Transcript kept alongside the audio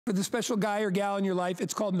for the special guy or gal in your life.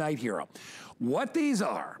 It's called Night Hero. What these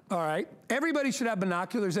are, all right, everybody should have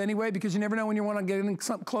binoculars anyway, because you never know when you want to get in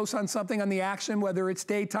close on something on the action, whether it's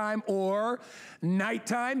daytime or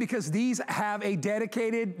nighttime, because these have a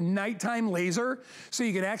dedicated nighttime laser, so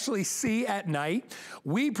you can actually see at night.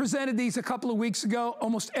 We presented these a couple of weeks ago.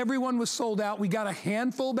 Almost everyone was sold out. We got a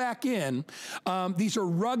handful back in. These are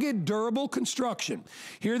rugged, durable construction.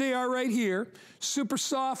 Here they are right here. Super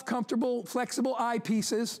soft, comfortable, flexible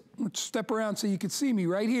eyepieces. Let's step around so you can see me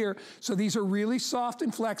right here. So these are really soft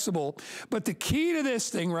and flexible. But the key to this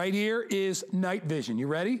thing right here is night vision. You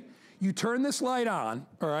ready? You turn this light on,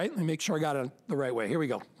 all right? Let me make sure I got it the right way. Here we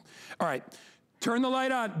go. All right, turn the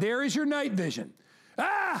light on. There is your night vision.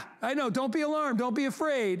 Ah, I know, don't be alarmed, don't be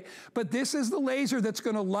afraid, but this is the laser that's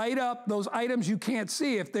gonna light up those items you can't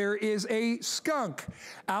see. If there is a skunk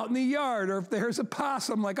out in the yard, or if there's a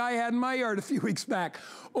possum like I had in my yard a few weeks back,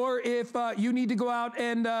 or if you need to go out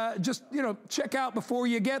and just, you know, check out before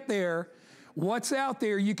you get there, what's out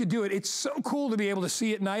there, you could do it. It's so cool to be able to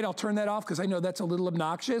see at night. I'll turn that off because I know that's a little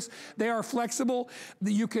obnoxious. They are flexible.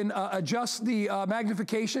 You can adjust the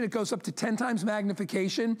magnification. It goes up to 10 times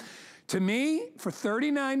magnification. To me, for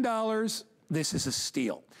 $39, this is a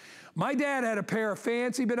steal. My dad had a pair of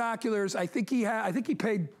fancy binoculars. I think he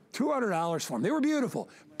paid $200 for them. They were beautiful.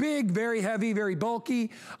 Big, very heavy, very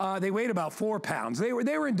bulky. They weighed about 4 pounds. They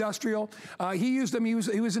were industrial. He used them. He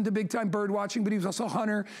was into big time bird watching, but he was also a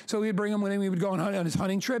hunter, so he'd bring them when he would go on his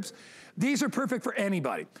hunting trips. These are perfect for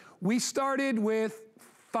anybody. We started with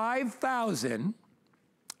 5,000.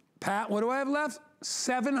 Pat, what do I have left?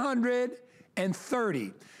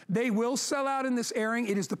 730. They will sell out in this airing.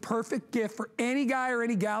 It is the perfect gift for any guy or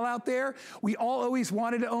any gal out there. We all always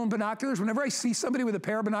wanted to own binoculars. Whenever I see somebody with a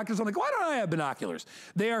pair of binoculars, I'm like, why don't I have binoculars?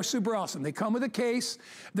 They are super awesome. They come with a case.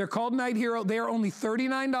 They're called Night Hero. They are only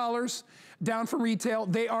 $39 down from retail.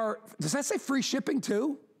 They are, does that say free shipping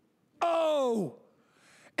too? Oh!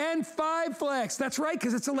 And 5 flex, that's right,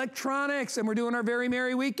 because it's electronics and we're doing our very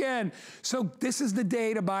merry weekend. So this is the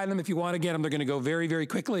day to buy them. If you want to get them, they're going to go very, very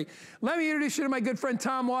quickly. Let me introduce you to my good friend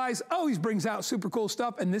Tom Wise. Always brings out super cool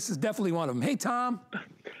stuff, and this is definitely one of them. Hey, Tom.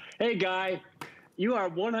 Hey, Guy. You are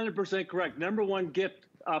 100% correct. Number one gift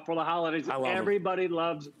for the holidays. Everybody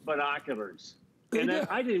loves binoculars. And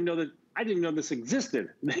I didn't know this existed.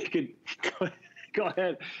 They could go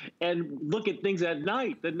ahead and look at things at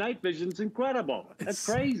night. The night vision's incredible. That's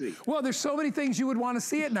crazy. Well, there's so many things you would want to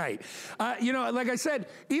see at night. You know, like I said,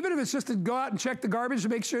 even if it's just to go out and check the garbage to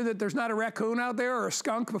make sure that there's not a raccoon out there or a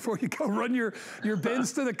skunk before you go run your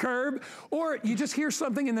bins to the curb, or you just hear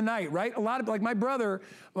something in the night, right? A lot of, like my brother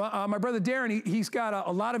Darren, he's got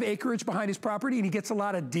a lot of acreage behind his property and he gets a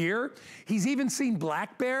lot of deer. He's even seen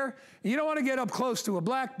black bear. You don't want to get up close to a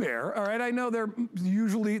black bear, all right? I know they're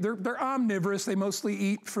usually, they're omnivorous. They mostly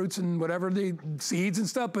eat fruits and whatever, the seeds and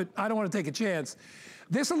stuff, but I don't want to take a chance.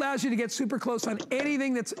 This allows you to get super close on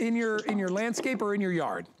anything that's in your landscape or in your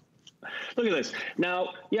yard. Look at this.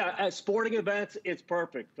 Now, yeah, at sporting events, it's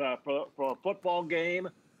perfect for a football game,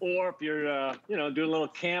 or if you're, you know, doing a little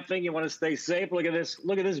camping, you want to stay safe. Look at this.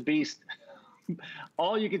 Look at this beast.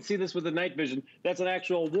 All you can see this with the night vision. That's an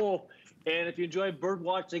actual wolf. And if you enjoy bird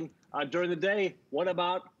watching during the day, what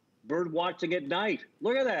about bird watching at night?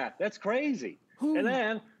 Look at that. That's crazy.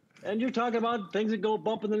 Ooh. And you're talking about things that go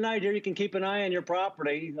bump in the night. Here you can keep an eye on your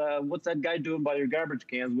property. What's that guy doing by your garbage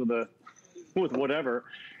cans with whatever?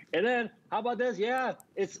 And then how about this? Yeah,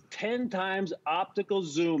 it's 10 times optical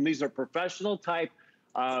zoom. These are professional type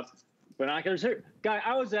binoculars. Here, Guy,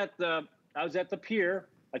 I was at the pier.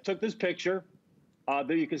 I took this picture.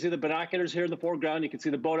 There you can see the binoculars here in the foreground. You can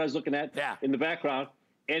see the boat I was looking at in the background.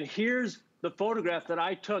 And here's the photograph that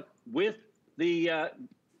I took with the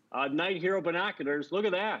Night Hero binoculars. Look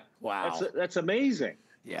at that. Wow. That's amazing.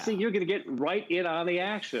 Yeah. See, you're going to get right in on the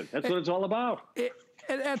action. That's what it's all about.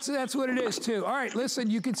 That's what it is too. All right, listen,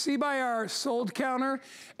 you can see by our sold counter,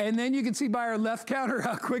 and then you can see by our left counter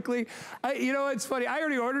how quickly. You know, it's funny. I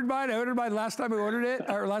already ordered mine. I ordered mine last time we ordered it,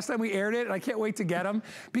 or last time we aired it, and I can't wait to get them.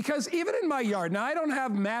 Because even in my yard, now I don't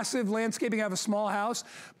have massive landscaping. I have a small house,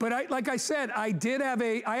 but like I said, I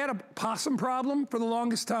had a possum problem for the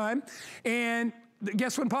longest time, and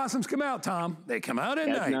guess when possums come out, Tom? They come out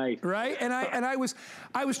at night, right? And I was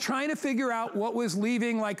trying to figure out what was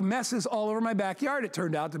leaving like messes all over my backyard. It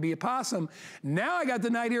turned out to be a possum. Now I got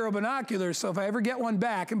the Night Hero binoculars, so if I ever get one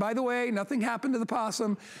back, and by the way, nothing happened to the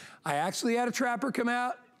possum. I actually had a trapper come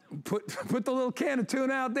out, put the little can of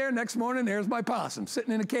tuna out there. Next morning, there's my possum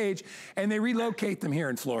sitting in a cage, and they relocate them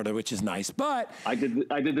here in Florida, which is nice. But I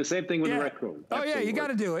did the same thing with the raccoon. Oh yeah, you got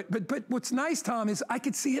to do it. But what's nice, Tom, is I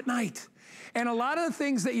could see at night. And a lot of the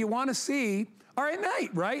things that you want to see are at night,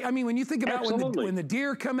 right? I mean, when you think about when the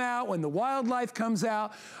deer come out, when the wildlife comes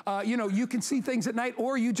out, you know, you can see things at night,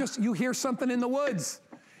 or you hear something in the woods,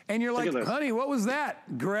 and you're like, honey, what was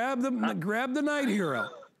that? Grab the night hero.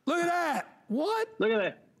 Look at that. What? Look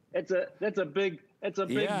at that. That's a big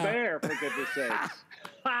bear, for goodness sakes.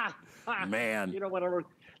 Man. You know what?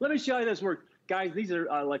 Let me show you this work. Guys, these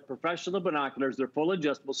are like professional binoculars. They're fully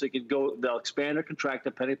adjustable, so you can go, they'll expand or contract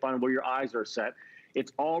depending upon where your eyes are set.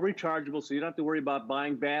 It's all rechargeable, so you don't have to worry about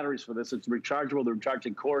buying batteries for this. It's rechargeable. The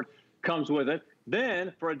recharging cord comes with it.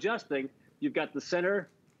 Then, for adjusting, you've got the center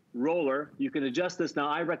roller. You can adjust this. Now,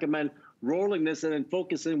 I recommend rolling this and then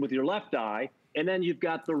focusing with your left eye. And then you've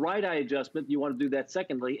got the right eye adjustment. You want to do that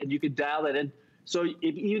secondly, and you can dial it in. So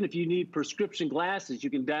even if you need prescription glasses, you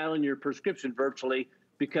can dial in your prescription virtually,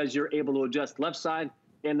 because you're able to adjust left side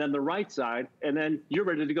and then the right side, and then you're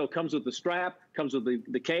ready to go. Comes with the strap, comes with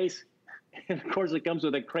the case, and of course it comes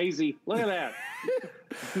with a crazy, look at that.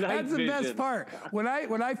 That's the best part. When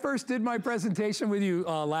I first did my presentation with you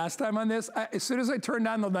last time on this, as soon as I turned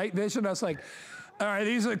on the night vision, I was like, all right,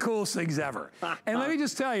 these are the coolest things ever. And let me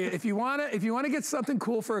just tell you, if you want to get something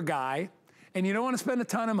cool for a guy, and you don't want to spend a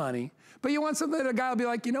ton of money, but you want something that a guy will be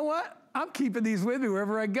like, you know what? I'm keeping these with me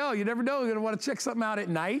wherever I go. You never know, you're gonna want to check something out at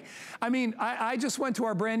night. I mean, I just went to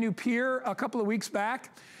our brand new pier a couple of weeks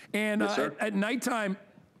back, and at nighttime,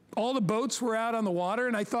 all the boats were out on the water,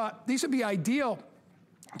 and I thought these would be ideal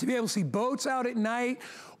to be able to see boats out at night,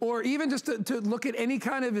 or even just to look at any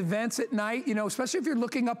kind of events at night, you know, especially if you're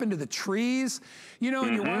looking up into the trees, you know,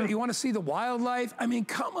 and you want to see the wildlife. I mean,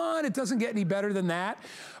 come on, it doesn't get any better than that.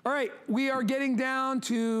 All right, we are getting down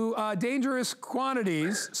to dangerous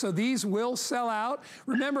quantities, so these will sell out.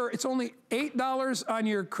 Remember, it's only $8 on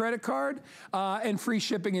your credit card and free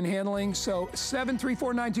shipping and handling, so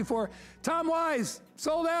 734-924. Tom Wise,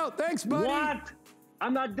 sold out. Thanks, buddy. What?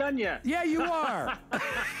 I'm not done yet. Yeah, you are.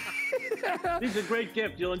 These are a great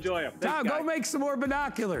gift. You'll enjoy them. Tom, go make some more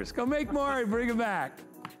binoculars. Go make more and bring them back.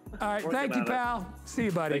 All right, thank you, pal. See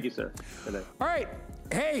you, buddy. Thank you, sir. Good night. All right.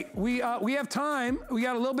 Hey, we have time. We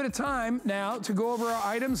got a little bit of time now to go over our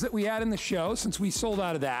items that we had in the show, since we sold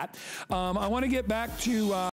out of that. I want to get back to